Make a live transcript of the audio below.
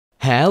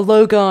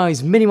Hello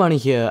guys, MiniMiner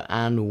here,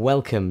 and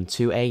welcome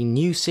to a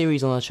new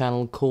series on our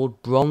channel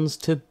called Bronze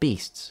to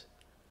Beasts.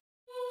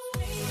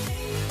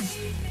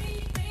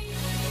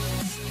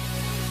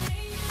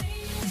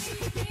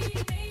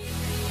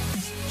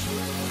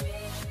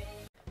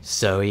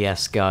 So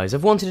yes guys,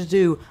 I've wanted to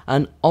do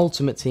an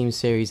Ultimate Team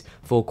series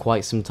for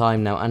quite some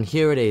time now, and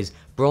here it is,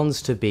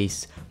 Bronze to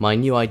Beasts, my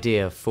new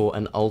idea for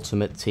an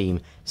Ultimate Team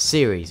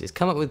series. It's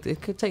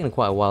taken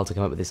quite a while to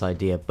come up with this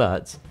idea,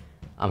 but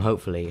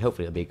hopefully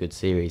it'll be a good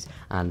series,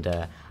 and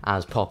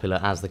as popular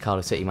as the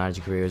Cardiff City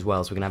Manager career as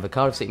well. So we're going to have a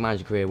Cardiff City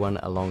Manager career one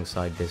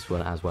alongside this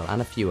one as well,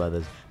 and a few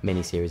others,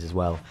 mini-series as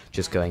well,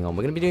 just going on.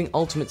 We're going to be doing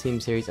Ultimate Team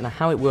series, and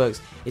how it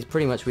works is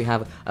pretty much we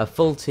have a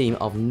full team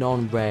of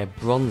non-rare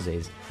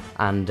bronzes,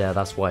 and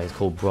that's why it's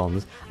called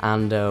Bronze,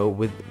 and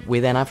we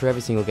then, after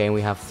every single game,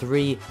 we have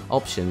 3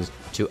 options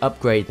to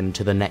upgrade them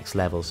to the next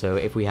level. So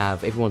if we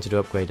wanted to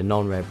upgrade a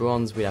non-rare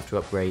bronze, we'd have to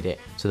upgrade it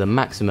to the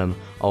maximum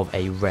of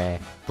a rare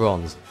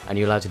bronze, and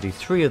you're allowed to do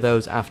 3 of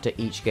those after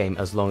each game,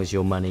 as long as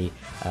your money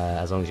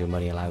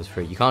allows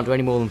for it. You can't do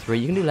any more than 3.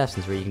 You can do less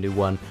than 3. You can do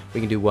 1. We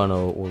can do 1,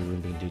 or we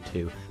can do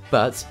 2.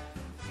 But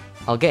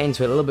I'll get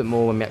into it a little bit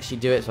more when we actually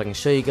do it, so I can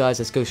show you guys.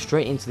 Let's go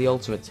straight into the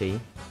Ultimate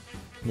Team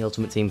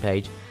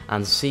page,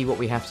 and see what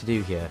we have to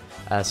do here.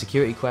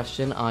 Security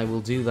question, I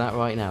will do that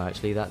right now.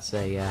 Actually, that's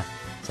a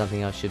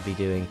something I should be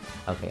doing.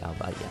 Okay, yeah,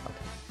 okay.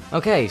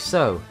 Okay,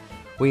 so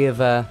we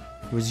have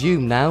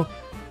resumed now.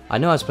 I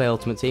know how to play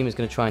Ultimate Team. It's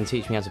going to try and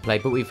teach me how to play,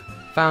 but we've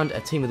found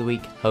a Team of the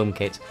Week home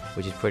kit,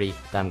 which is pretty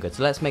damn good.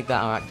 So let's make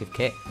that our active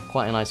kit.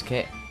 Quite a nice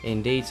kit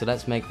indeed. So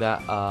let's make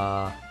that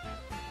our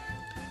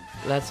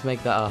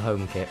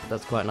home kit.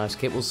 That's quite a nice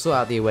kit. We'll sort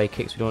out the away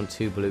kits. We don't want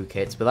 2 blue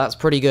kits, but that's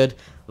pretty good.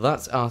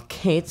 That's our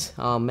kit,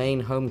 our main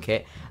home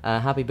kit.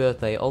 Happy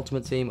birthday,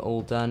 Ultimate Team,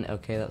 all done.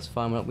 Okay, that's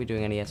fine. We're not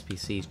doing any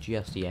SPCs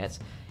just yet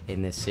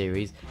in this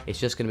series. It's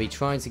just going to be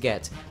trying to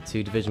get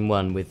to Division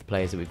 1 with the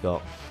players that we've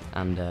got.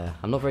 And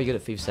I'm not very good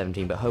at FIFA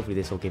 17, but hopefully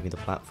this will give me the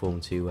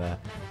platform to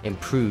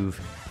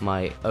improve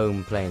my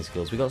own playing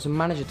skills. We've got some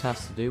manager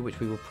tasks to do, which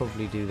we will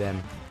probably do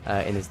them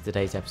in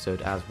today's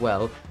episode as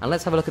well. And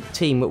let's have a look at the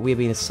team that we've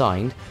been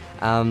assigned.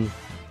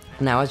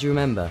 Now, as you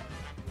remember,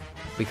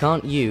 we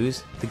can't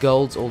use the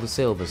golds or the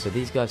silvers, so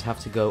these guys have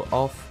to go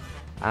off,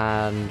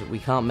 and we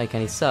can't make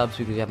any subs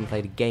because we haven't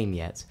played a game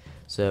yet.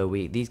 So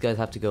these guys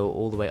have to go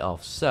all the way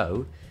off.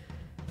 So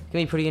it's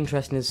going to be pretty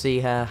interesting to see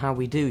how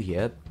we do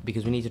here,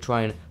 because we need to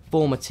try and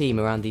form a team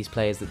around these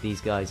players that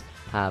these guys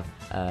have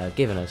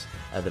given us,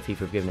 that FIFA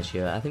have given us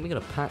here. I think we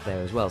got a pack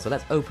there as well, so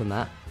let's open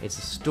that. It's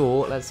a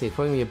store. Let's see, it's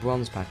probably going to be a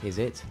bronze pack, is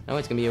it? No,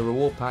 it's going to be a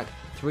reward pack,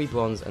 3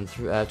 bronze and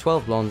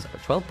 12 bronze,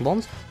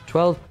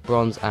 12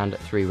 bronze and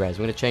 3 rares.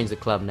 We're going to change the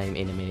club name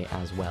in a minute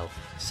as well.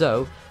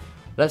 So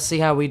let's see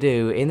how we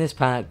do. In this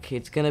pack,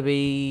 it's going to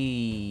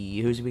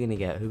be... Who's we going to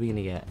get? Who are we going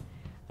to get?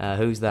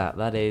 Who's that?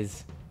 That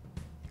is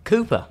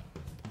Cooper.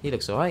 He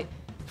looks alright.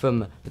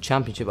 From the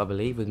Championship, I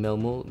believe, with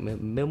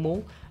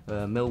Millwall.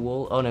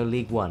 Oh no,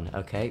 League 1.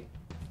 Okay.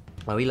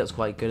 Oh, he looks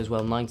quite good as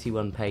well.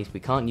 91 pace. We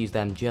can't use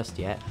them just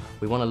yet.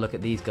 We want to look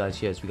at these guys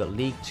here. So we've got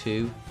League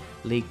 2,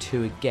 League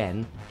 2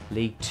 again,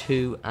 League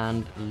 2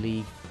 and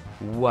League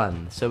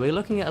 1. So we're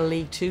looking at a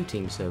League 2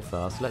 team so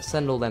far. So let's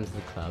send all them to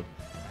the club.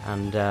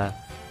 And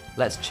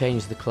let's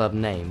change the club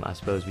name. I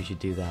suppose we should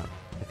do that.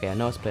 Okay, I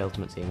know how to play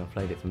Ultimate Team. I've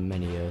played it for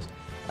many years.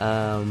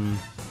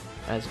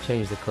 Let's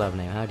change the club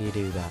name. How do you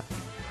do that?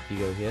 You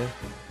go here.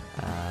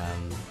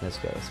 Let's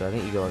go. So I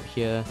think you go up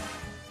here,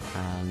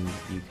 and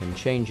you can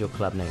change your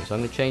club name. So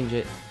I'm going to change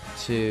it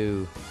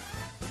to...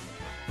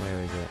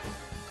 Where is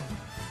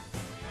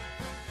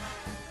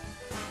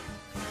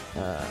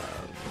it?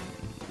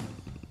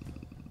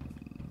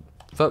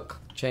 Fuck.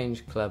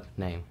 Change club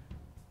name.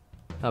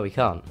 Oh, we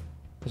can't.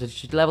 So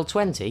it's level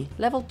 20?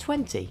 Level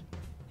 20? You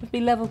have to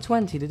be level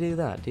 20 to do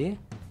that, do you?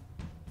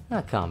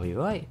 That can't be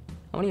right.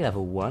 I'm only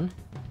level 1.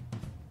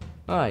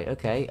 Alright,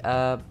 okay.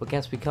 I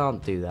guess we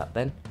can't do that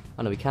then.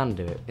 Oh no, we can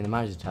do it in the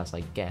manager task, I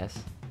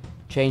guess.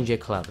 Change your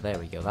club. There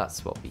we go.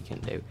 That's what we can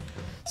do.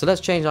 So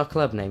let's change our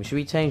club name. Should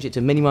we change it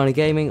to MiniMiner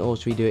Gaming, or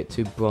should we do it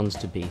to Bronze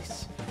to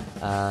Beasts?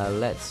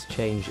 Let's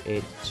change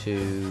it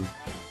to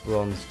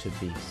Bronze to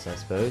Beasts, I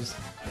suppose.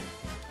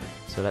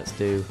 So let's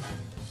do...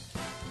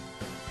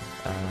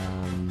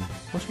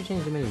 what should we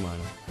change to MiniMiner?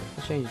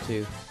 Let's change it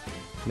to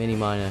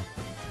MiniMiner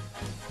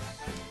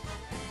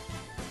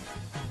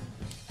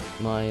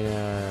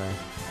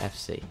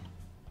FC.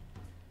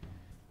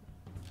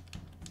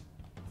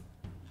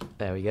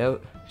 There we go,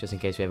 just in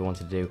case we ever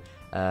wanted to do,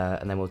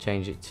 and then we'll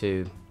change it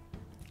to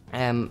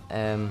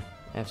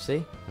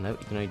FC. No, you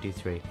can only do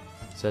 3.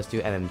 So let's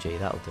do MMG,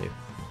 that'll do.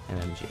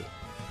 MMG.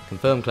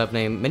 Confirm club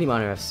name,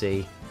 MiniMiner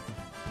FC.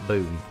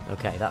 Boom.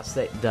 Okay, that's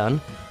it,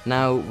 done.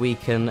 Now we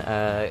can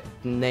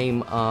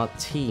name our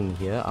team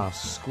here, our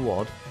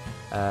squad.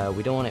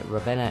 We don't want it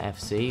Ravenna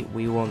FC,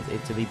 we want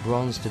it to be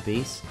Bronze to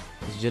Beast.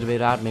 This is just a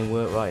bit of admin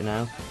work right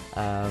now.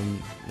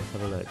 Let's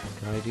have a look.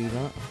 Can I do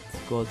that?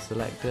 Squad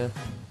selector.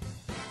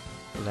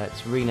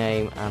 Let's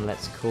rename and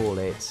let's call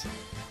it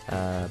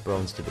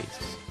Bronze to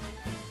Beasts.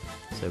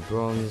 So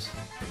bronze,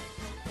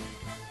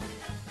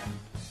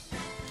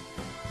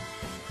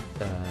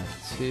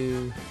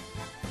 2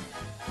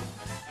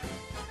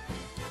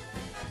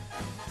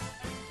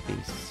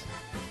 beasts.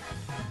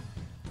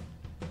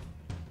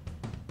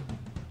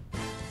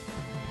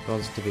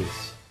 Bronze to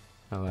beasts.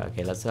 Alright,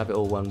 okay, let's have it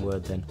all one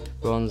word then.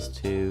 Bronze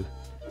to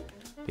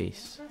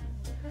beasts.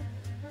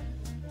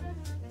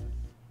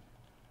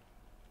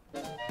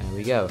 There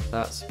we go.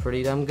 That's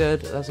pretty damn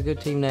good. That's a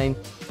good team name.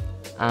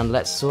 And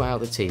let's sort out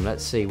the team.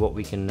 Let's see what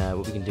we can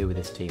do with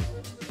this team.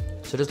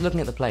 So just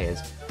looking at the players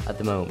at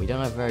the moment, we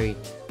don't have very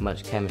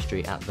much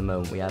chemistry at the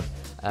moment. We have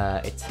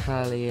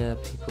Italy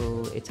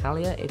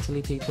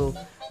people,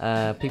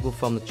 people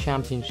from the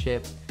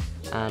Championship,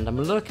 and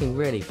I'm looking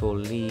really for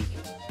League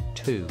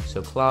 2.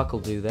 So Clark will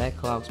do there.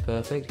 Clark's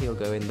perfect. He'll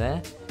go in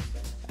there.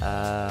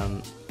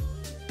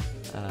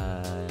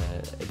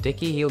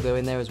 Dicky, he'll go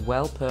in there as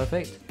well.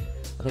 Perfect.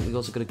 I think we've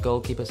also got a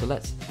goalkeeper. So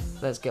let's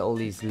get all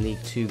these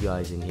League 2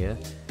 guys in here.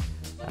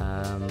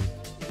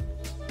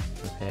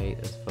 Okay,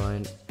 that's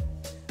fine.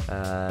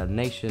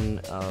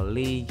 Nation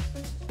League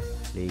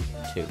 2.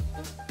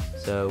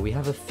 So we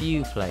have a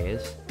few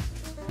players.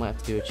 Might have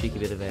to do a cheeky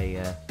bit of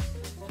a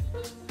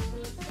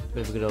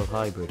good old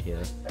hybrid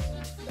here.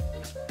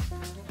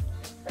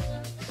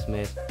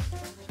 Smith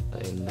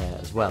in there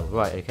as well.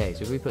 Right, okay,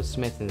 so if we put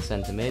Smith in the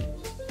centre mid,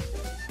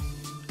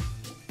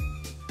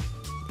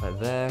 right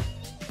there,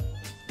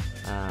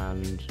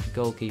 and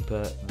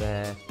goalkeeper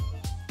there,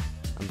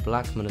 and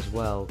Blackman as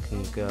well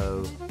can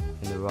go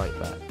in the right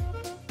back.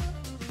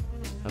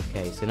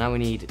 Okay, so now we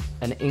need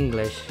an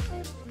English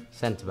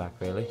centre back,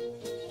 really.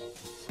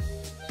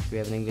 Do we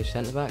have an English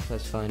centre back?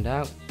 Let's find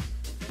out.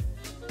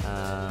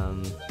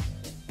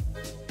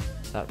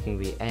 That can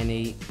be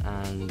any,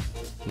 and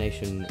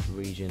nation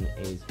region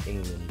is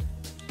England.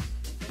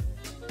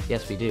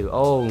 Yes, we do.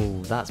 Oh,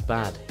 that's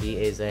bad.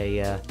 He's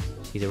a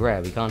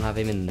rare. We can't have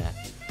him in there.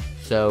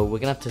 So we're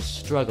gonna have to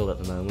struggle at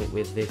the moment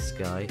with this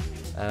guy.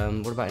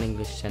 What about an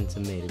English centre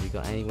mid? Have we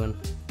got anyone?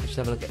 Let's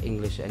have a look at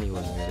English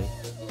anyone really.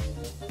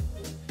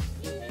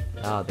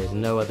 Ah, there's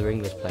no other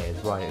English players.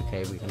 Right,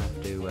 okay, we're gonna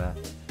have to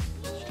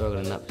struggle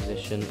in that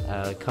position.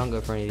 Can't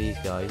go for any of these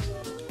guys.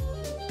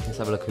 Let's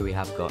have a look who we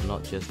have got,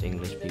 not just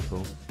English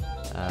people.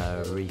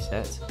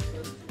 Reset.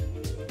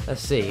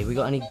 Let's see, have we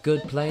got any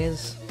good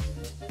players?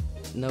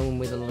 No one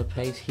with a lot of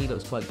pace. He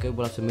looks quite good.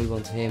 We'll have to move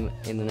on to him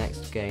in the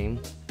next game.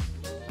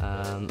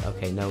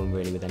 Okay, no one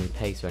really with any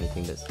pace or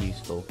anything that's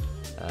useful.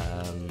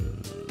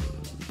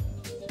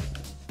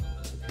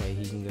 Okay,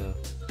 he can go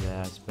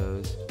there, I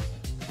suppose.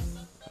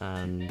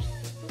 And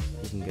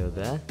he can go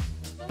there.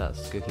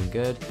 That's looking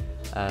good.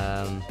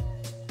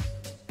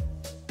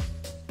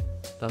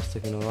 That's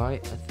looking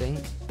alright, I think.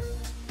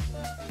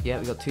 Yeah,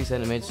 we've got 2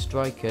 centre mids.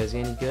 Striker, is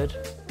he any good?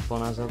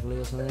 Bonaz ugly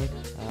or something?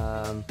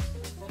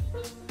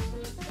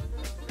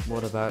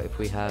 What about if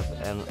we have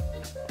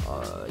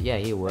yeah,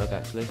 he'll work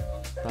actually.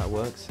 That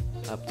works.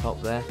 Up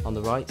top there, on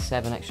the right,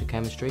 7 extra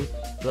chemistry.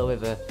 A little bit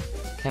of a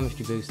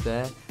chemistry boost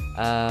there.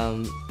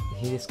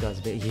 This guy's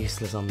a bit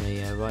useless on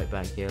the right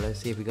back here. Let's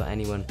see if we got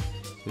anyone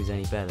who's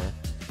any better.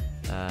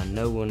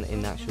 No one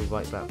in the actual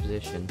right back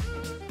position.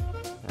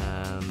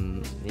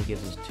 He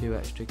gives us 2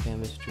 extra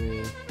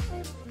chemistry,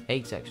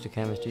 8 extra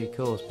chemistry, of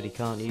course, but he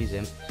can't use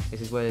him. This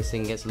is where this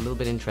thing gets a little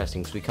bit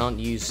interesting, because we can't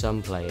use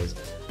some players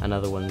and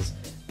other ones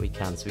we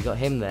can. So we got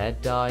him there,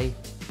 Dye,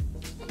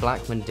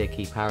 Blackman,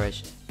 Dickey,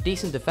 Parrish.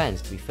 Decent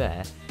defence, to be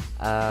fair.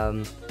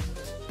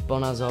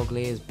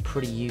 Bonazogli is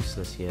pretty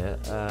useless here.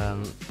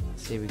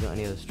 Let's see if we've got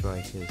any other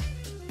strikers.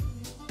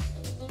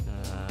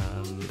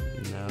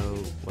 No.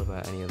 What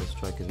about any other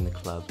strikers in the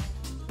club?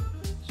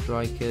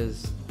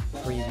 Strikers,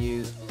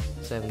 preview,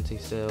 70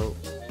 still.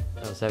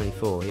 Oh,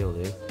 74, he'll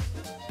do. A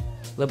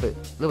little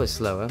bit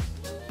slower.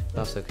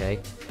 That's okay.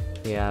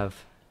 We have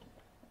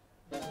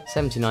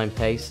 79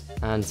 pace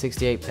and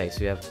 68 pace.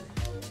 We have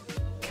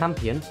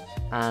Campion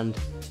and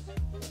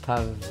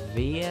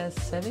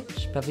Pavisevic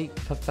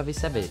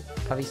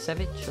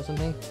or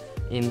something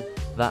in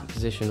that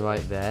position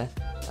right there.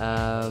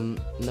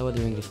 No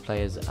other English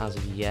players as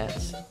of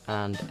yet,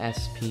 and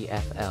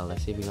SPFL.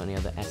 Let's see if we got any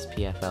other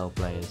SPFL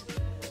players.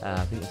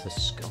 I think it's a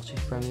Scottish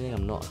Premier League,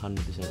 I'm not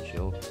 100%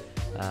 sure.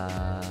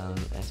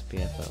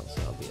 SPFL,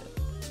 so I'll be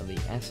at the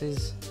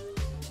S's,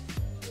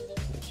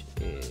 which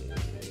is,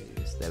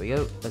 there we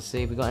go. Let's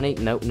see if we got any.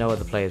 Nope, no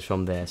other players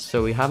from there.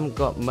 So we haven't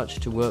got much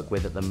to work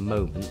with at the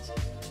moment.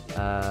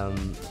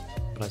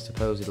 But I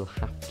suppose it'll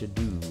have to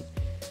do. See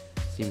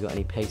if we've got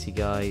any pacey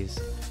guys,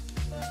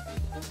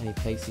 any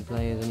pacey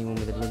players, anyone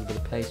with a little bit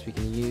of pace we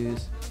can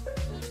use.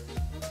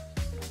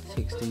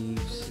 60,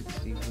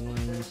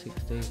 61,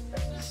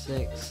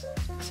 66,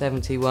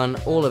 71,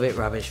 all of it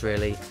rubbish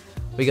really.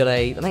 We got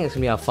I think it's going to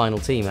be our final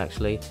team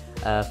actually.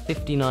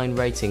 59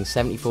 rating,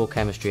 74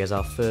 chemistry as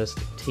our first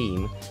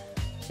team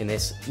in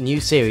this new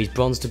series,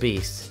 Bronze to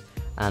Beast.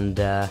 And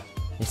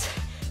it's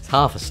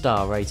half a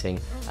star rating,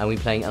 and we're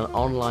playing an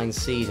online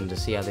season to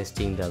see how this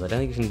team does. I don't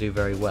think it's going to do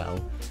very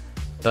well,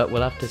 but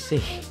we'll have to see.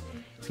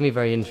 It's going to be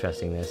very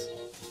interesting this,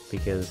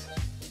 because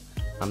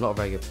I'm not a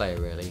very good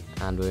player really,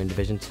 and we're in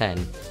Division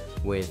 10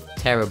 with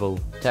terrible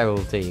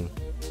team.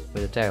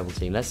 With a terrible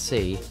team. Let's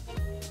see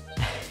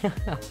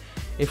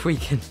if we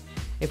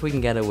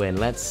can get a win.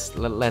 Let's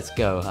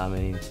go. I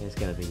mean, it's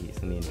gonna be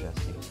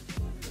interesting.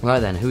 Right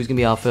then, who's gonna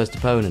be our first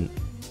opponent?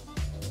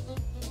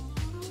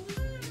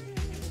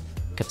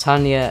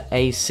 Catania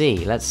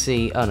AC. Let's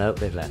see. Oh no,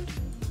 they've left.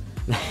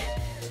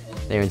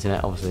 Their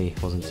internet obviously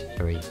wasn't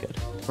very good.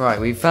 Right,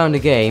 we found a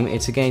game.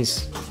 It's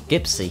against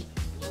Gypsy.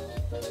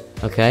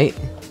 Okay,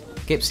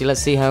 Gypsy.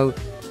 Let's see how.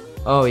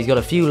 Oh, he's got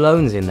a few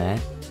loans in there,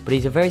 but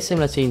he's a very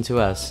similar team to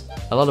us.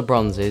 A lot of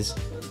bronzes,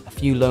 a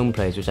few loan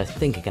players, which I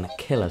think are gonna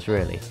kill us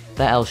really.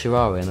 That El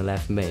Sharawi in the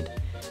left mid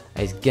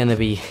is gonna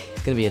be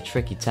a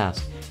tricky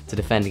task to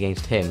defend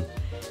against him,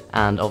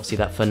 and obviously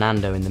that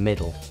Fernando in the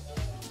middle.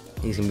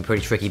 He's gonna be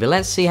pretty tricky. But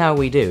let's see how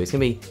we do. It's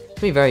gonna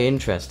be very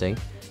interesting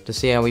to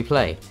see how we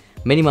play.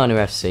 MiniMiner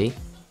FC,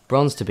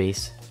 bronze to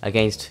beast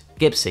against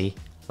Gypsy.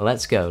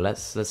 Let's go.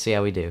 Let's see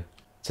how we do.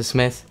 To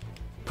Smith,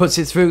 puts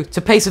it through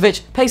to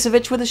Pacevic.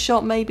 Pacevic with a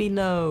shot, maybe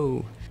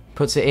no.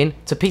 Puts it in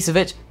to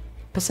Pacevic.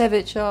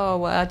 Pacevic. Oh,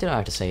 well, I don't know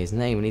how to say his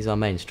name, and he's our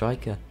main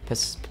striker.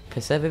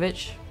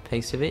 Pacevic.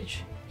 It's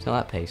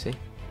not that pacey.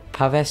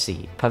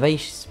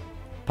 Pavesic.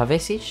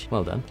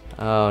 Well done.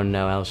 Oh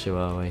no, El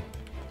Sharawi.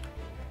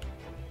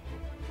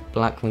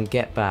 Blackman,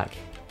 get back.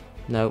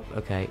 Nope.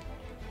 Okay.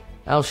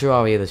 El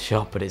Sharawi with a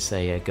shot, but it's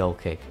a goal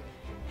kick.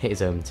 Hit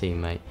his own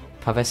teammate.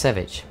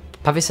 Pavesevic.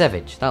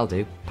 That'll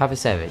do.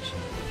 Pavesevic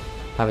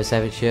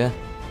here.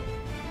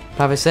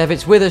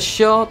 Pavesevic with a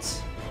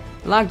shot.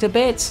 Lagged a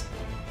bit,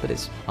 but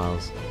it's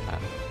miles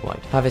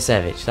wide.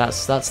 Pavesevic.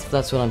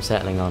 That's what I'm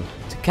settling on.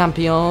 To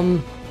Campion.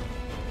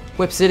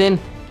 Whips it in.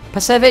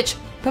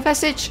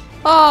 Pavesic.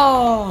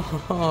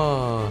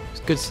 Oh,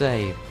 it's a good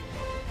save.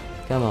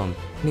 Come on.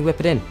 Can he whip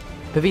it in?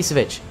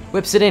 Pavicevic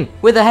whips it in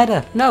with a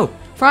header. No,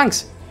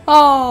 Franks.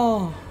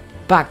 Oh,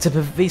 back to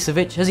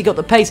Pavicevic. Has he got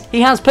the pace?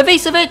 He has.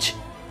 Pavicevic.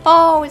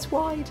 Oh, it's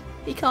wide.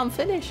 He can't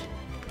finish.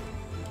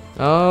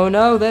 Oh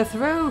no, they're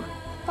through.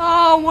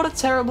 Oh, what a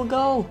terrible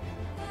goal.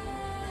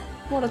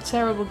 What a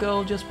terrible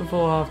goal just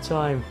before half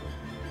time.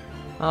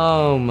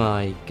 Oh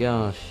my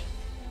gosh.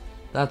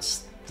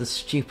 That's the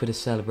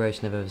stupidest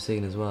celebration I've ever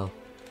seen as well.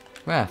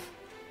 Ref.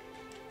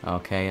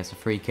 Okay, it's a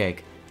free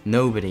kick.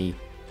 Nobody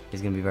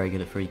is going to be very good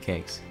at free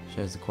kicks.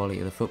 Shows the quality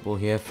of the football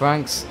here.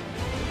 Franks.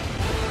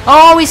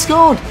 Oh, he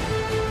scored!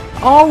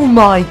 Oh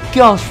my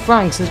gosh,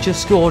 Franks has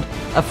just scored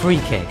a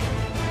free kick.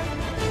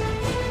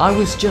 I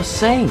was just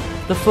saying,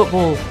 the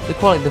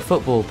quality of the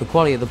football, the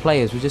quality of the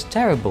players was just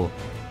terrible.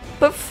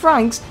 But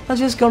Franks has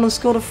just gone and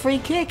scored a free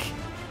kick.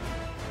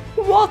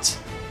 What?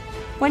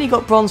 When you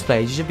got bronze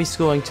players, you should be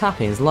scoring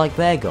tap-ins like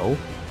their goal.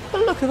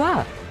 But look at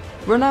that.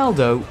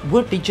 Ronaldo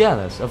would be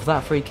jealous of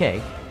that free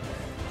kick.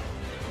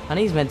 And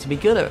he's meant to be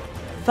good at it.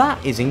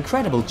 That is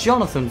incredible.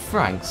 Jonathan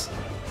Franks.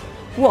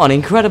 What an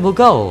incredible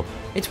goal.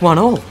 It's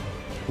 1-1.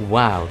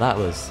 Wow,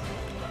 that's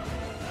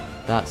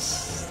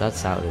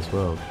out of this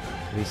world.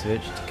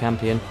 Pavicevic to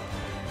Campion.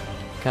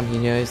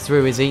 Campion here is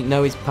through, is he?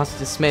 No, he's passed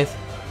to Smith.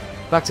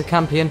 Back to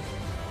Campion.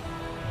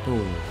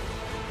 Ooh.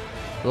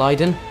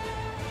 Leiden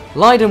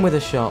with a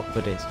shot,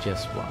 but it's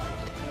just wide.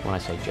 When I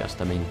say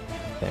just, I mean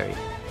very.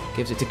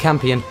 Gives it to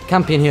Campion.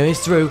 Campion here is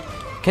through.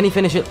 Can he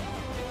finish it?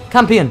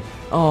 Campion!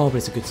 Oh, but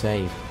it's a good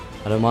save.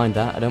 I don't mind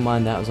that. It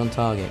was on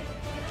target.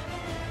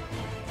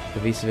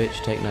 Pavicevic,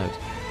 take note.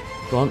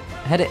 Go on,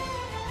 head it.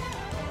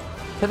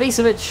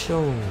 Pavicevic!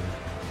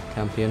 Oh,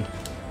 Campion.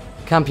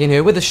 Campion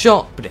here with a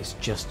shot, but it's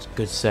just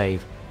good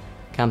save.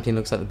 Campion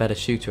looks like the better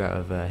shooter out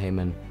of him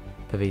and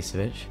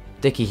Pavicevic.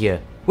 Dickey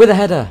here with a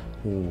header.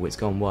 Ooh, it's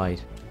gone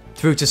wide.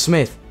 Through to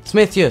Smith.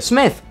 Smith here.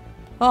 Smith!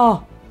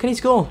 Oh, can he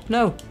score?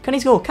 No. Can he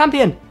score?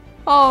 Campion!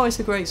 Oh, it's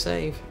a great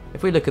save.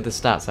 If we look at the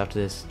stats after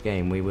this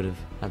game, we would have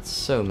had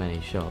so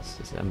many shots.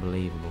 It's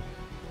unbelievable.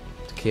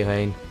 To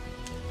Kiohane.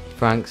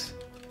 Franks.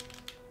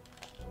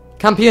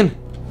 Campion!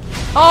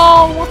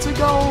 Oh, what a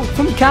goal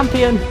from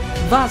Campion!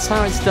 That's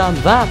how it's done.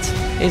 That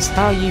is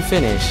how you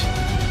finish.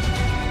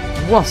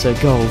 What a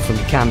goal from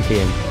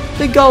Campion.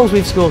 The goals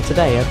we've scored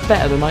today are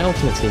better than my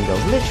Ultimate Team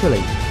goals.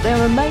 Literally,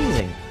 they're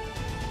amazing.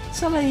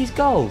 Some of these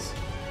goals.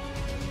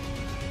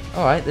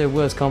 Alright, they're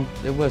worse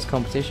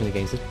competition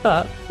against us,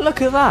 but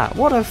look at that.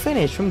 What a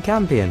finish from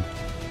Campion.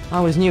 I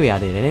always knew he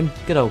had it in him.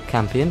 Good old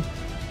Campion.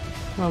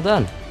 Well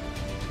done.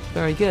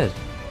 Very good.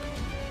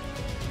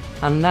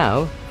 And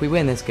now, if we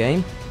win this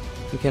game,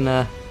 we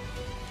can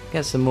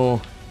get some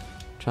more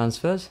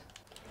transfers.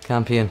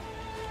 Campion.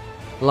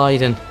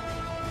 Leiden.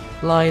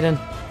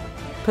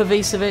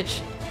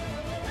 Pavicevic.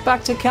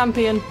 Back to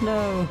Campion.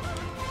 No.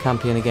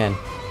 Campion again.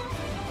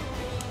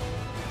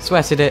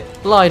 Sweated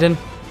it. Leiden.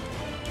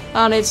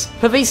 And it's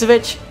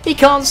Pavicevic. He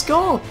can't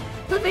score.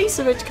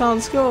 Pavicevic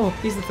can't score.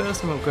 He's the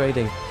first one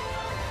upgrading.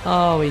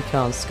 Oh, he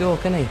can't score,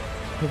 can he?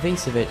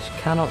 Pavicevic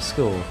cannot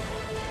score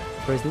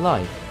for his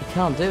life. He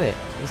can't do it.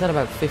 He's had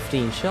about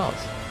 15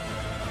 shots.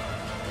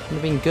 There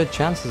have been good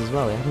chances as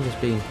well. They haven't just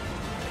been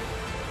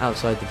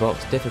outside the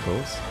box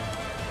difficult.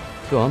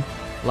 Go on,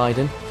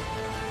 Leiden.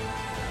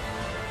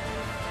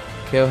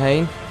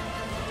 Kyohane.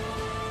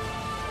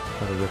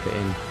 Gotta whip it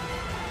in.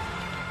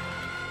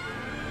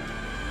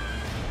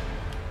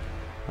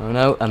 Oh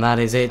no, and that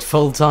is it.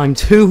 Full time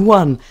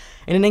 2-1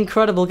 in an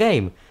incredible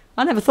game.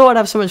 I never thought I'd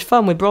have so much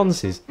fun with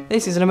bronzes.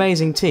 This is an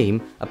amazing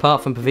team,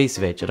 apart from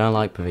Pavicevic. I don't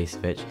like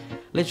Pavicevic.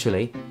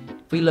 Literally,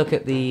 if we look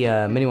at the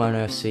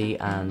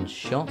MiniMinerYT and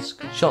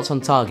shots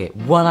on target,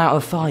 1 out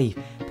of 5.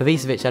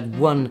 Pavicevic had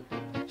 1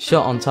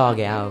 shot on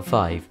target out of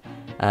 5.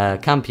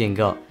 Campion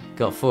got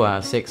 4 out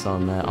of 6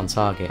 on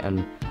target,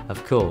 and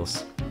of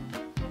course,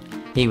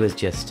 he was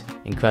just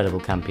incredible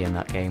Campion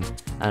that game.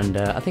 And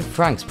I think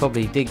Franks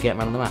probably did get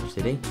man of the match,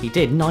 did he? He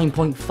did.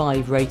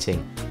 9.5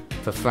 rating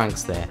for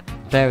Franks there.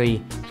 Very,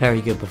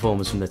 very good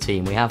performance from the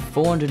team. We have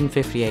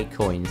 458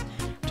 coins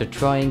to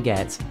try and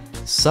get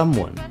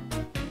someone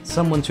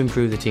to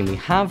improve the team. We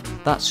have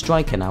that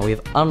striker now. We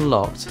have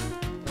unlocked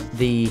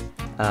the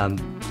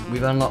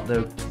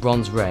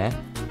bronze rare,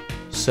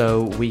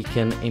 so we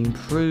can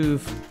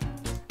improve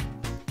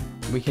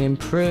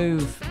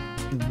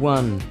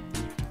one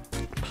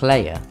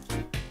player,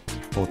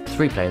 or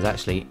 3 players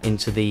actually,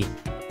 into the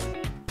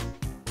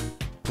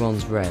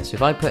bronze rare. So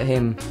if I put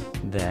him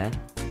there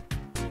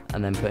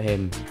and then put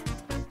him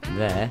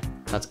there,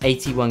 that's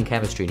 81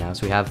 chemistry now.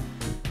 So we have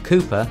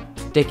Cooper,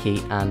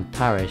 Dickey and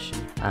Parrish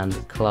and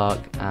Clark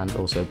and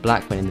also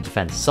Blackman in the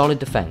defence. Solid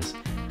defence.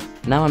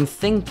 Now I'm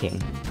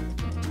thinking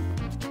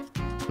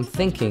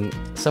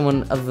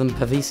someone other than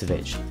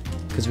Pavicevic,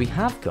 because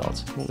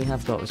what we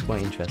have got is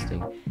quite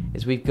interesting,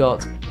 is we've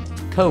got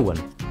Cowan,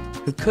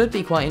 who could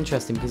be quite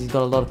interesting because he's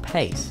got a lot of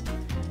pace,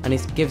 and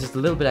it gives us a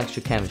little bit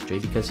extra chemistry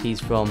because he's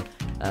from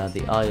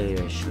the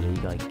Irish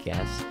League, I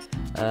guess.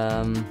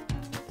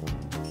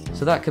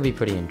 So that could be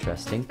pretty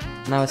interesting.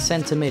 Now a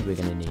centre mid we're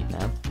going to need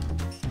now.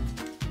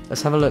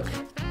 Let's have a look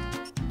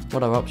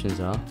what our options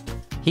are.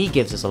 He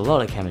gives us a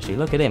lot of chemistry.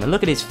 Look at him, and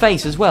look at his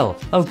face as well.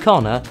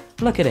 O'Connor,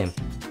 look at him.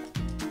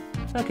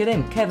 Look at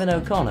him, Kevin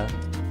O'Connor.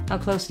 How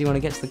close do you want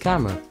to get to the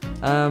camera?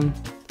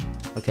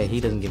 Okay,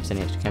 he doesn't give us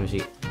any extra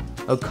chemistry.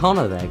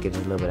 O'Connor there gives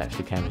us a little bit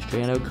extra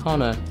chemistry, and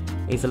O'Connor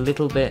is a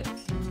little bit,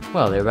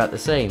 well, they're about the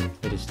same.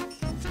 They're just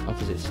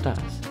opposite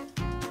stats.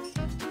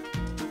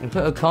 I'm going to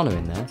put O'Connor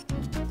in there,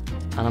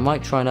 and I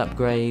might try and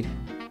upgrade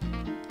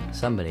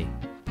somebody.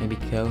 Maybe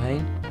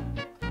Kyohane?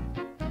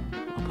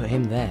 I'll put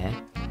him there.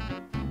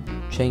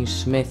 Change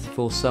Smith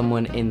for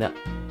someone in the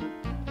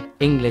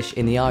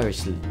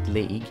Irish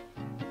League.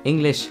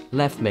 English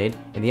left mid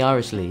in the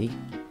Irish League.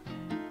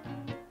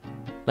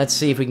 Let's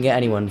see if we can get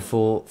anyone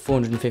for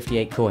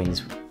 458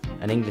 coins.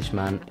 An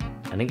Englishman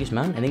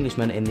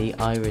in the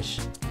Irish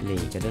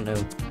League. I don't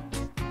know.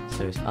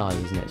 So it's I,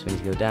 isn't it? So we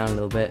need to go down a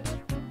little bit.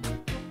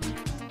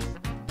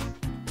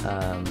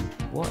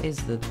 What is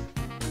the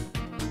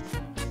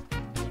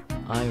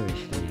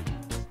Irish League?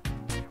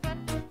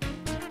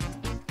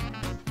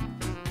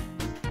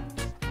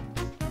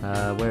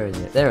 Where is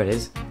it? There it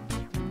is.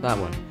 That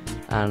one.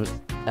 And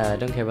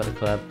don't care about the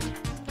club.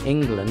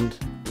 England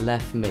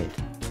left mid.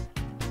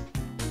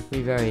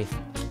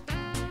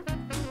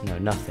 No,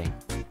 nothing.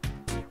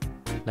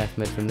 Left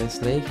mid from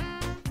this league.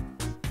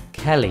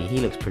 Kelly, he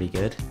looks pretty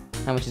good.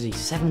 How much is he?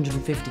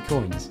 750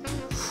 coins.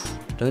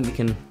 Don't think we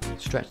can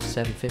stretch to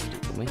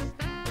 750, can we?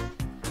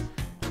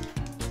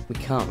 We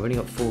can't, we've only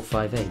got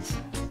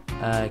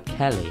 458.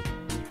 Kelly,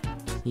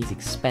 he's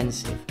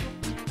expensive,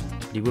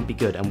 but he would be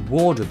good, and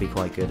Ward would be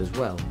quite good as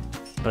well,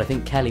 but I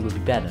think Kelly would be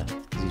better,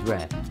 because he's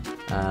rare.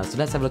 So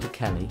let's have a look at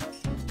Kelly.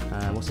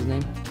 What's his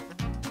name?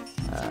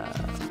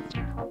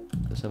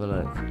 Let's have a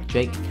look.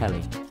 Jake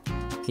Kelly.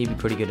 He'd be a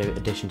pretty good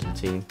addition to the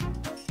team.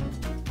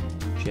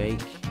 Jake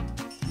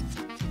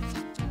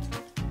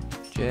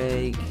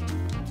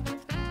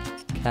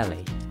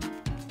Kelly.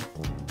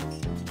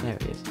 There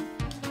he is.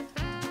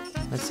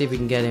 Let's see if we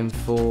can get him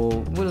for...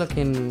 we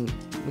can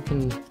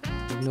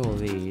ignore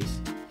these.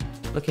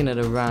 Looking at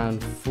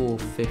around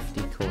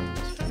 450 coins.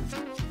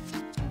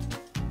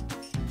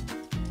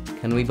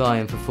 Can we buy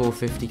him for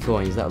 450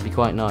 coins? That would be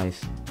quite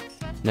nice.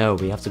 No,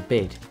 we have to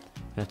bid.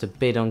 We have to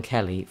bid on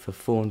Kelly for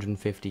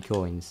 450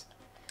 coins.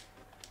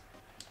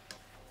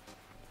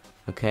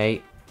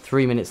 Okay,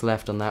 3 minutes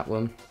left on that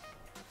one.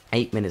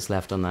 8 minutes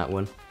left on that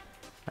one.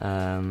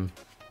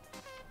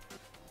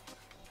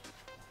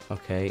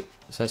 Okay,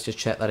 so let's just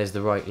check that is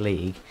the right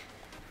league.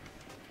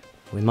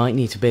 We might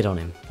need to bid on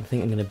him. I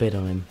think I'm going to bid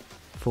on him.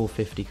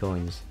 450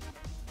 coins.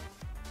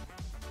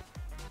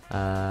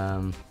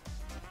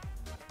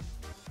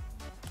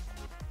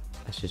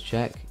 Let's just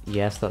check.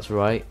 Yes, that's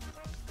right.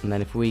 And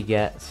then if we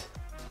get...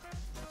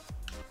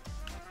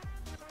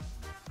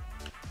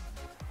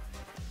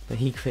 but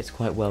he fits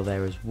quite well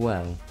there as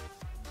well.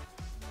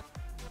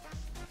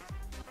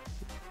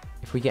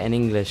 If we get an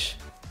English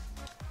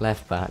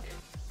left back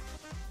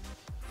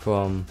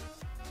from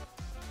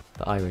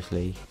the Irish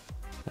League,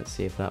 let's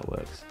see if that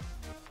works.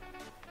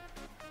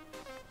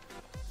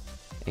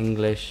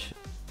 English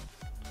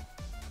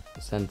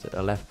centre,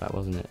 a left back,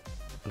 wasn't it?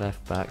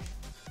 Left back.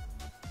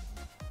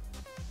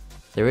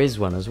 There is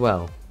one as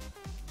well.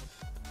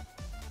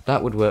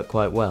 That would work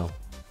quite well.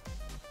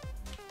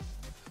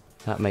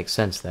 That makes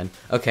sense then.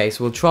 Okay,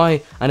 so we'll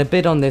try and a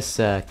bid on this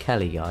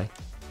Kelly guy.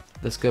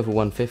 Let's go for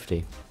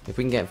 150. If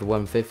we can get it for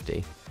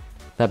 150,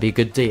 that'd be a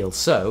good deal.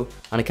 So,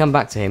 I'm gonna come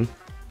back to him,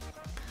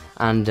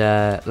 and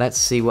let's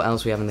see what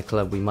else we have in the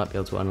club we might be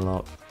able to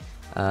unlock.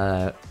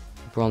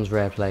 Bronze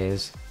rare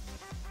players.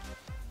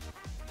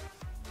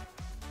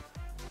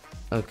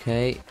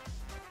 Okay,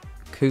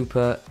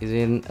 Cooper is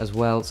in as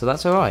well, so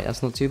that's alright,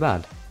 that's not too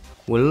bad.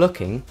 We're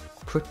looking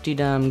pretty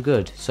damn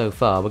good so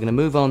far. We're going to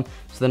move on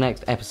to the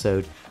next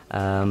episode.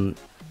 We're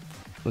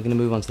going to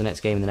move on to the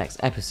next game in the next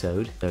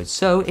episode.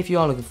 So, if you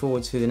are looking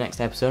forward to the next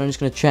episode, I'm just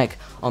going to check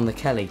on the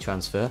Kelly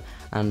transfer,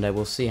 and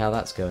we'll see how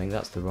that's going.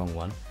 That's the wrong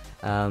one.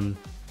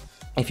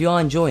 If you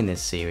are enjoying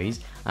this series,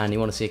 and you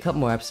want to see a couple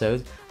more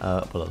episodes,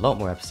 well, a lot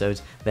more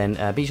episodes,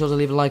 then be sure to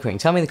leave a like rating.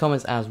 Tell me in the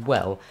comments as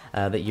well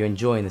that you're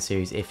enjoying the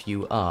series if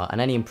you are, and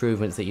any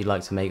improvements that you'd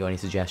like to make or any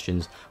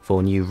suggestions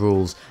for new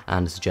rules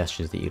and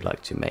suggestions that you'd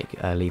like to make,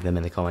 leave them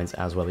in the comments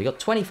as well. We've got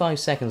 25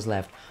 seconds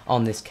left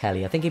on this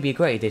Kelly. I think he'd be a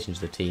great addition to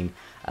the team,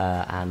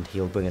 and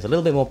he'll bring us a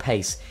little bit more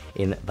pace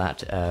in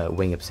that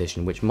winger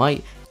position, which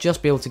might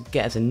just be able to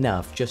get us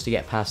enough just to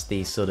get past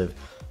these sort of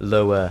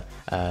lower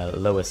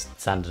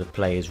standard of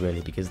players,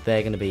 really, because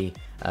they're going to be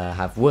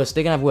have worse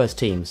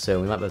teams, so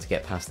we might be able to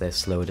get past their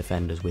slower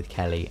defenders with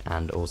Kelly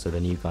and also the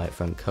new guy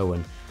from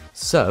Cohen.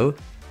 So,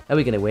 are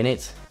we going to win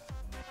it?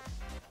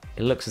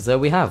 It looks as though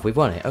we've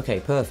won it. Okay,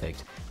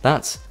 perfect.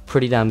 That's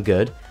pretty damn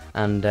good.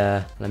 And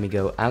let me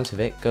go out of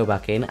it, go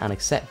back in and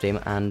accept him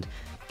and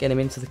get him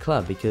into the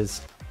club,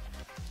 because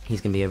he's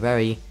going to be a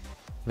very,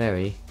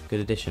 very good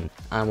addition.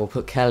 And we'll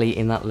put Kelly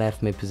in that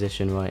left mid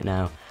position right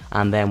now,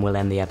 and then we'll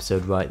end the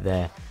episode right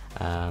there.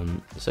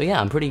 So yeah,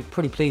 I'm pretty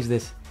pleased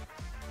with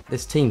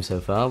this team so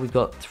far. We've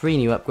got 3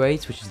 new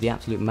upgrades, which is the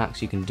absolute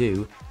max you can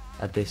do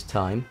at this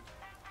time.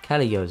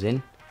 Kelly goes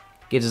in,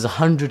 gives us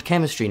 100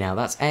 chemistry now.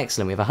 That's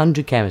excellent. We have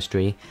 100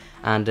 chemistry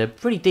and a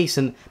pretty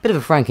decent, bit of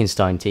a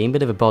Frankenstein team,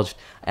 bit of a bodged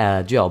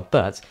job,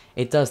 but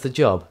it does the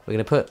job. We're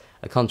going to put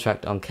a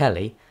contract on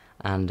Kelly,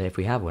 and if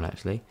we have one,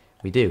 actually,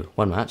 we do.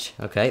 1 match.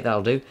 Okay,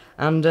 that'll do.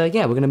 And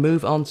yeah, we're going to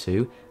move on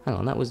to, hang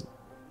on, that was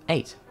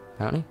 8.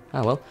 Apparently.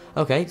 Oh well.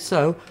 Okay,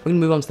 so we're going to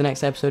move on to the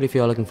next episode. If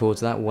you are looking forward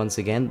to that once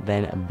again,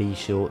 then be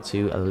sure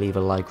to leave a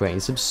like, rate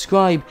and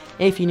subscribe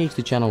if you're new to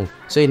the channel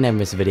so you never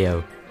miss a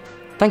video.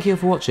 Thank you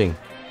for watching,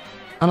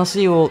 and I'll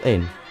see you all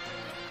in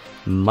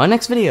my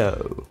next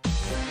video.